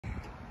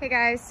Hey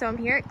guys, so I'm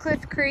here at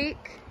Cliffcreek.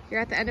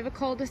 You're at the end of a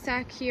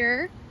cul-de-sac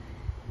here.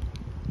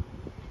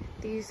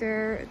 These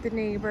are the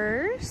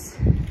neighbors.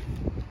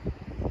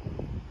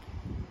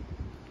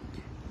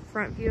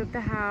 Front view of the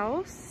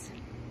house.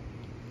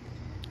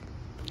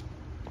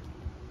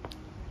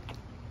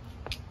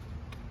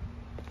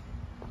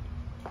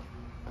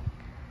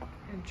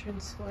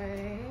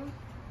 Entranceway.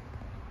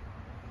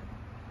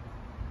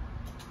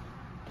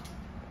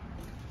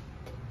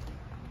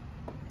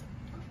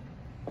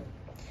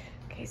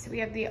 Okay, so we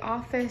have the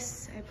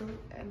office. I believe,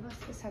 unless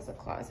this has a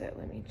closet,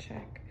 let me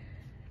check.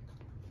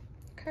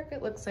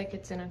 Carpet looks like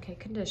it's in okay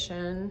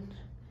condition.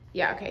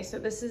 Yeah, okay, so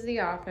this is the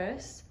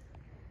office.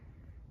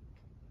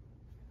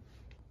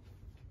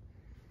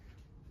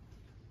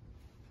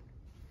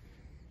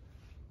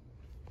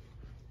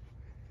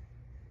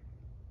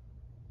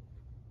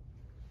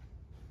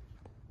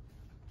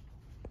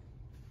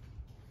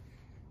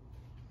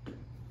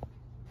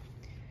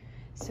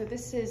 So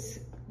this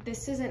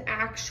isn't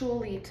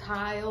actually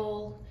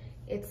tile.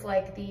 It's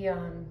like the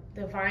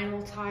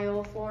vinyl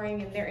tile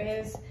flooring, and there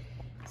is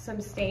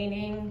some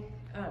staining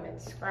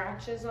and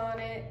scratches on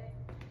it.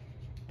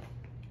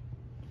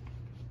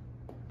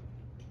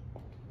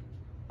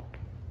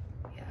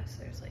 Yeah, so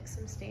there's like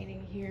some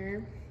staining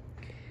here.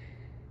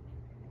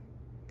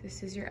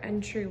 This is your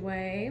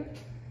entryway.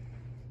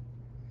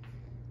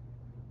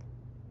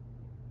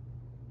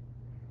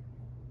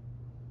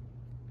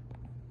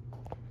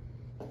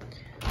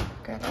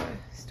 Got a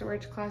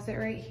storage closet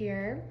right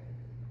here.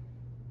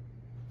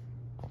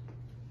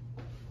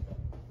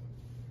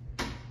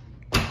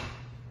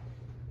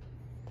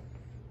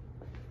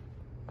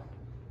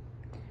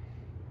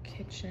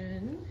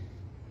 Kitchen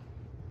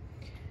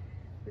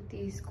with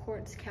these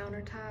quartz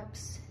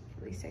countertops.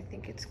 At least I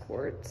think it's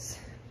quartz.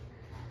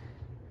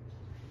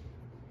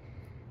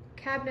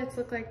 Cabinets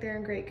look like they're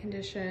in great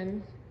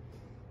condition.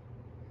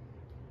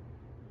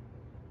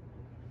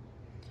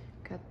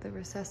 Got the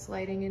recessed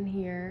lighting in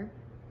here.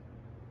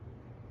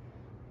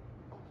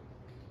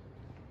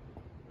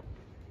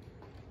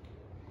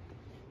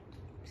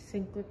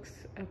 Sink looks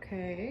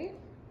okay.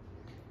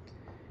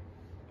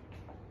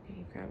 And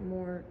you've got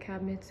more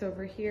cabinets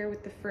over here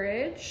with the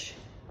fridge,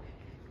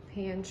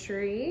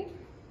 pantry.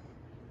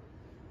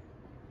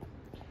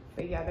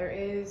 But yeah, there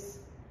is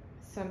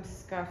some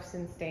scuffs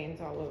and stains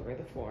all over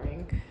the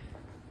flooring.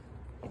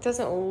 It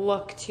doesn't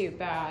look too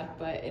bad,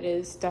 but it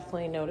is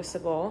definitely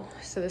noticeable.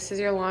 So this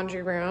is your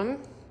laundry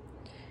room.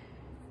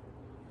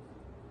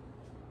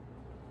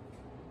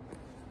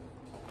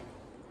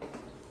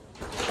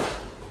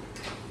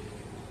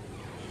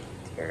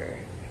 Your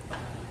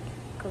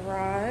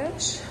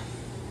garage.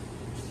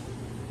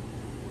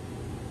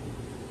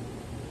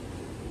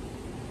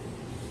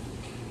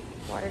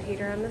 Water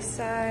heater on the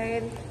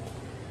side.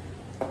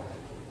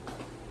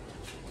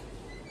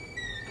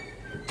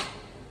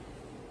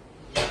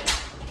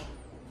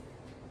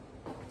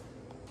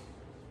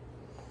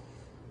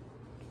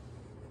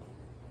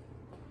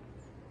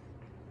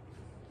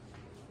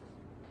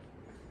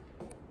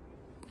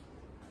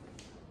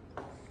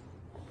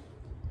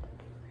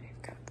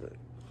 We've got the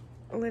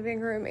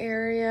living room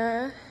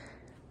area.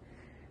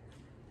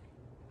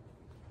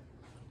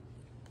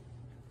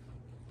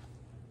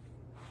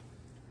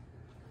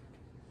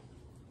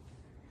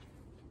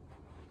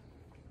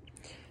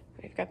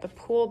 We've got the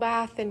pool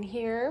bath in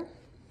here.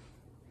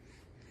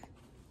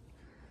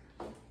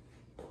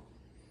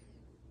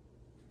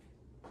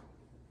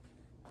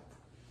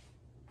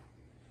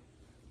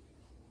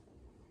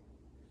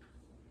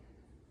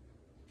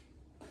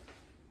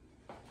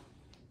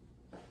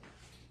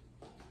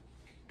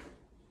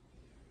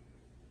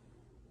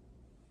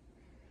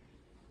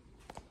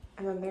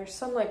 And then there's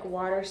some like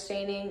water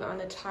staining on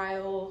the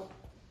tile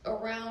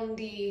around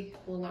the,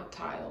 well, not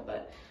tile,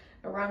 but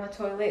around the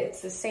toilet.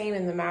 It's the same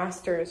in the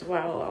master as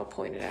well. I'll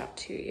point it out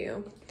to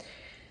you.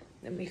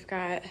 Then we've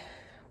got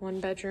one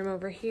bedroom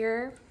over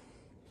here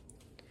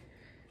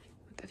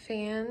with the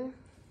fan.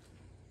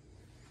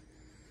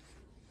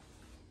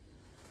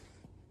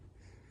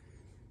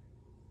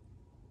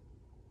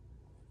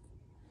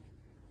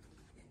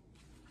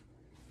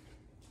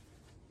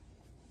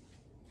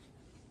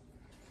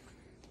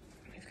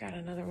 We've got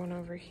another one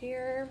over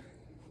here.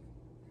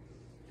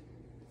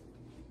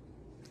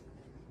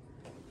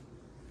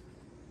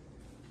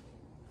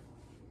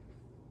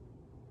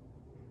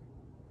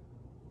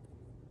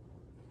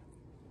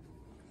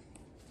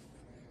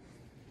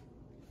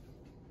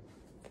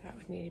 That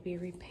would need to be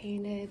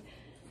repainted.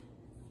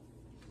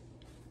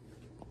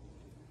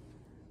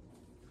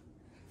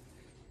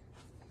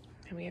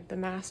 And we have the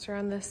master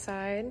on this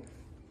side.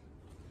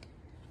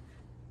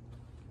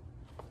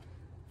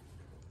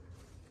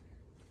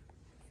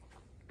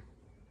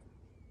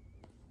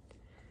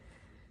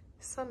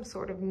 Some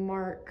sort of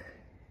mark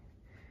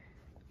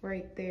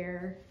right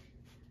there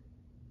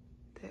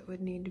that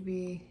would need to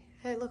be,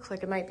 it looks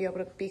like it might be able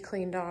to be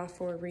cleaned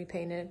off or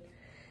repainted.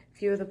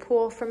 View of the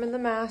pool from in the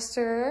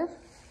master.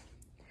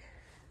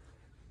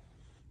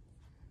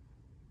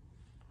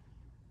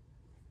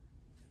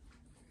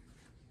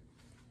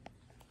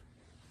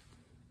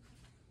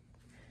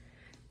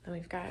 Then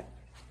we've got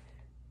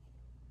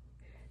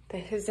the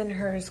his and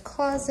hers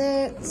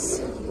closets.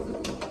 And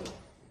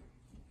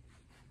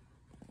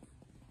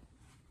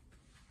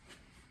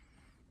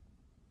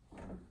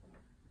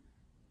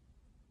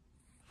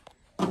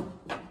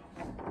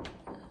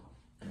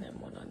then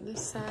one on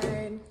this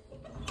side.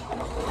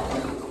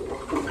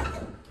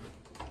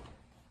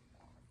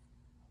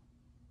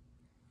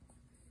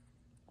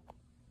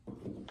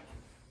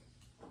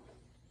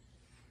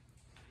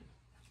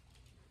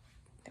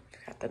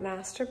 The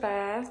master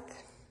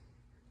bath.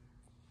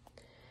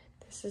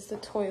 This is the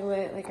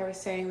toilet, like I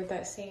was saying, with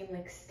that same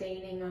like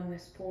staining on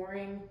this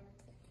flooring.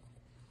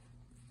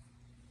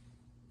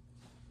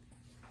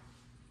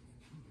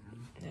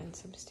 And then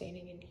some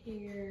staining in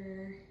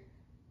here,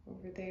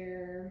 over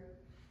there.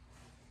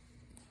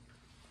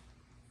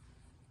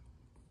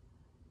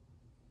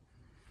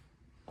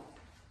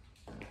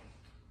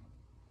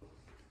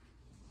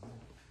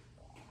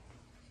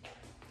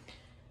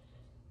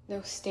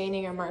 No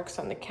staining or marks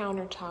on the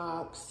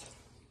countertops.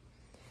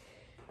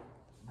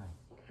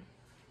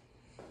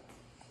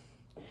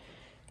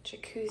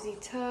 Jacuzzi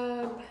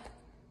tub.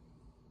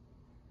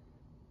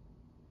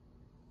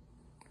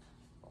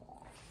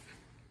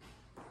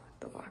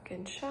 The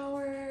walk-in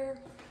shower.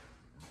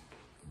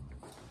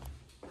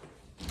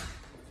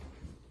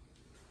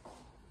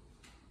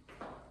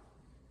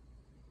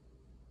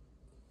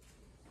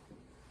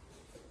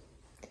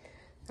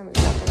 And we've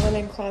got the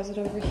linen closet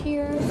over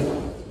here.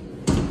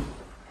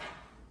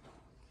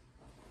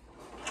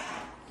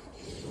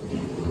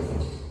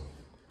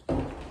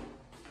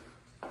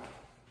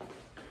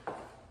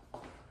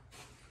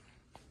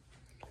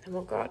 And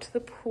we'll go out to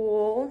the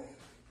pool.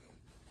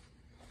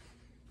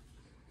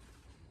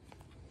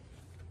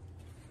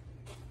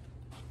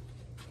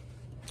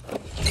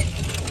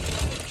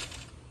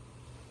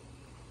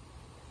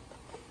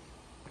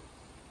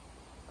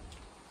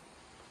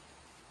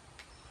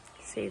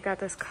 So you've got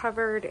this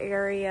covered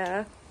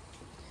area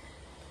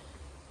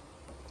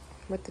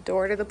with the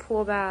door to the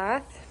pool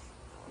bath.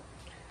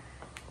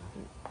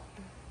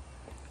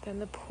 Then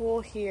the pool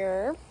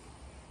here.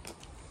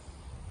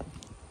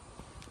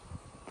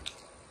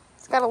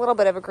 Got a little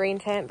bit of a green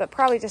tint, but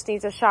probably just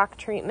needs a shock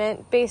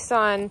treatment. Based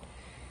on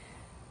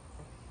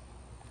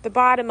the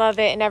bottom of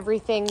it and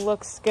everything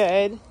looks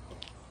good.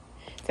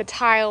 The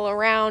tile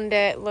around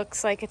it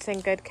looks like it's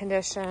in good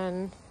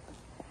condition.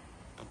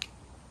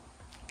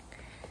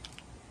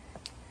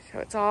 So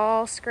it's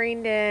all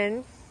screened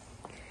in.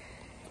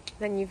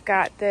 Then you've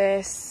got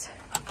this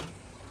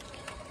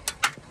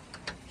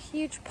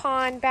huge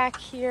pond back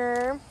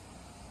here.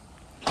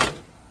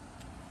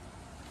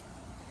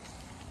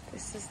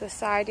 This is the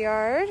side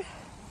yard.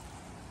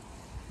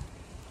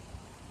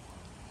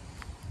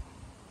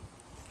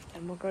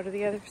 And we'll go to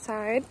the other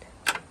side.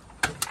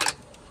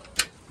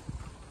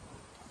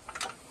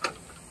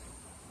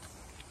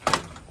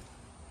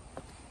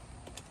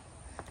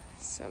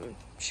 Some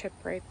chip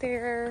right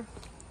there.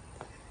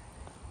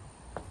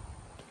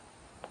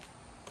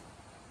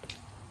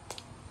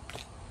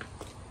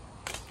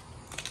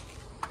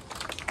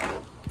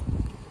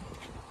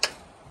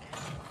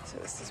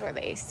 This is where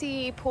the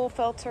AC pool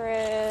filter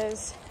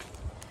is.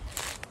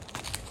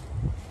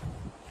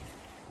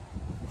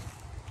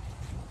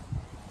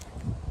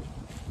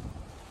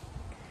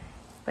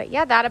 But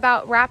yeah, that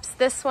about wraps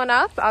this one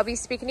up. I'll be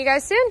speaking to you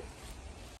guys soon.